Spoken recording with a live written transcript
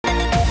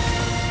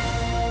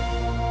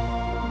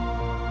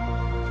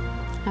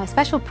A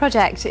special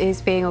project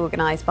is being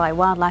organised by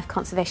wildlife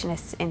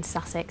conservationists in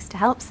Sussex to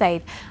help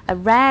save a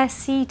rare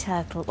sea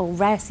turtle, or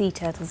rare sea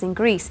turtles in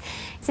Greece.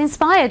 It's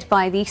inspired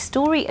by the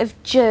story of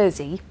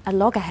Jersey, a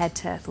loggerhead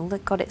turtle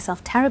that got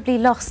itself terribly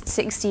lost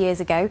 60 years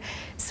ago,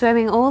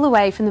 swimming all the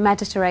way from the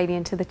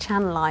Mediterranean to the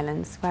Channel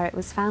Islands, where it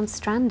was found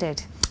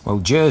stranded. Well,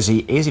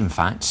 Jersey is in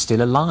fact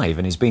still alive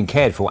and is being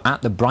cared for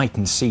at the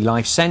Brighton Sea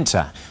Life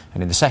Centre.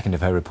 And in the second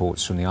of her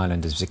reports from the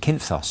island of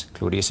Zakynthos,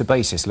 Claudia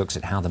Sabasis looks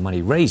at how the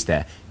money raised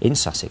there in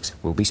Sussex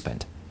will be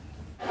spent.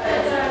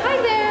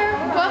 Hi there,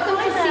 welcome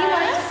to Sea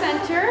Life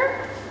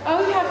Centre.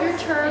 Oh, you have your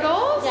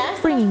turtles?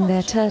 Yes. Bringing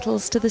their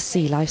turtles to the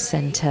Sea Life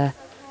Centre.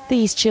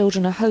 These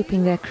children are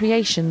hoping their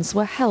creations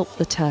will help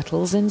the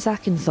turtles in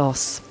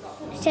Zakynthos.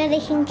 So they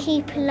can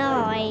keep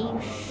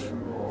alive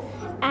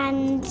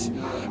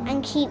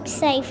and keep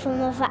safe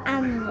from other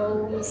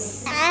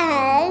animals.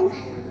 And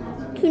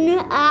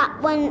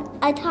when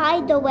I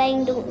tide away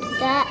and don't do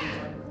that.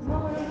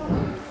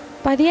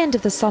 By the end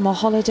of the summer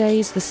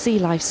holidays, the Sea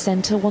Life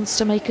Centre wants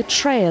to make a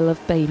trail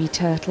of baby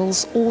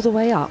turtles all the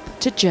way up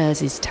to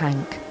Jersey's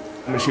tank.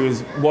 She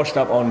was washed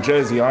up on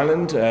Jersey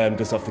Island,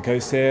 just off the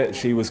coast here.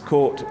 She was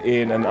caught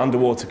in an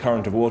underwater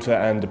current of water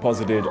and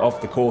deposited off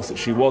the course that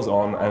she was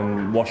on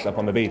and washed up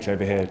on the beach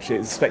over here.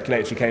 It's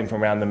speculated she came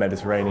from around the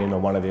Mediterranean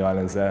or one of the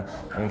islands there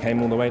and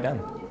came all the way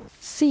down.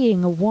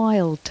 Seeing a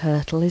wild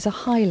turtle is a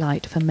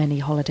highlight for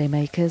many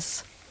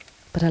holidaymakers,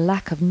 but a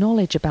lack of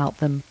knowledge about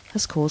them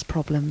has caused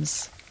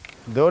problems.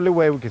 The only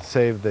way we can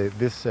save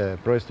these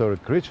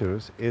prehistoric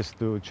creatures is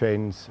to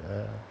change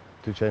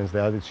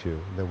the attitude,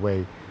 the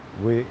way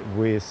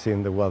we see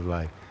the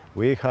wildlife.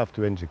 We have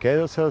to educate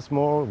ourselves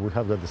more, we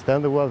have to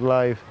understand the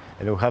wildlife,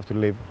 and we have to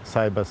live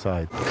side by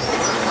side.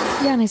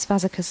 Yanis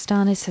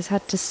Vazakastanis has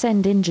had to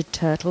send injured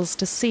turtles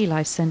to sea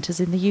life centres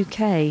in the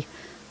UK.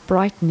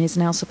 Brighton is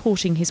now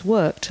supporting his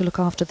work to look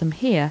after them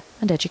here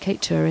and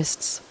educate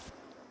tourists.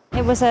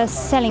 It was a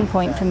selling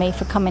point for me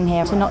for coming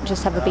here, to not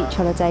just have a beach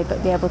holiday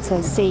but be able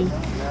to see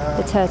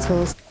the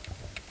turtles.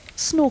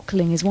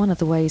 Snorkelling is one of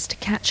the ways to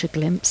catch a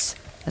glimpse.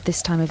 At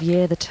this time of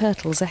year, the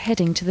turtles are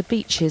heading to the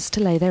beaches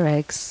to lay their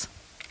eggs.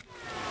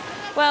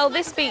 Well,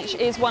 this beach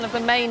is one of the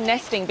main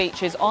nesting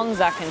beaches on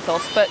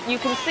Zakynthos, but you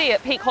can see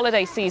at peak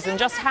holiday season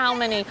just how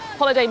many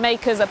holiday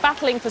makers are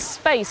battling for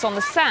space on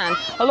the sand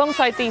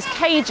alongside these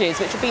cages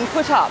which have been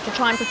put up to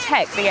try and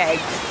protect the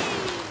eggs.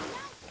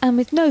 And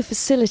with no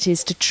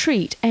facilities to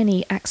treat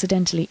any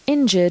accidentally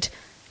injured,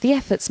 the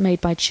efforts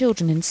made by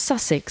children in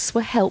Sussex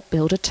will help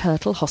build a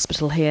turtle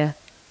hospital here.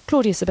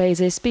 Claudia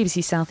Sabasis,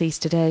 BBC South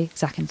East Today,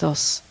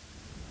 Zakynthos.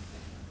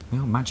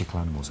 Well, magical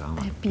animals, aren't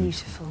they? They're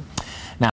beautiful.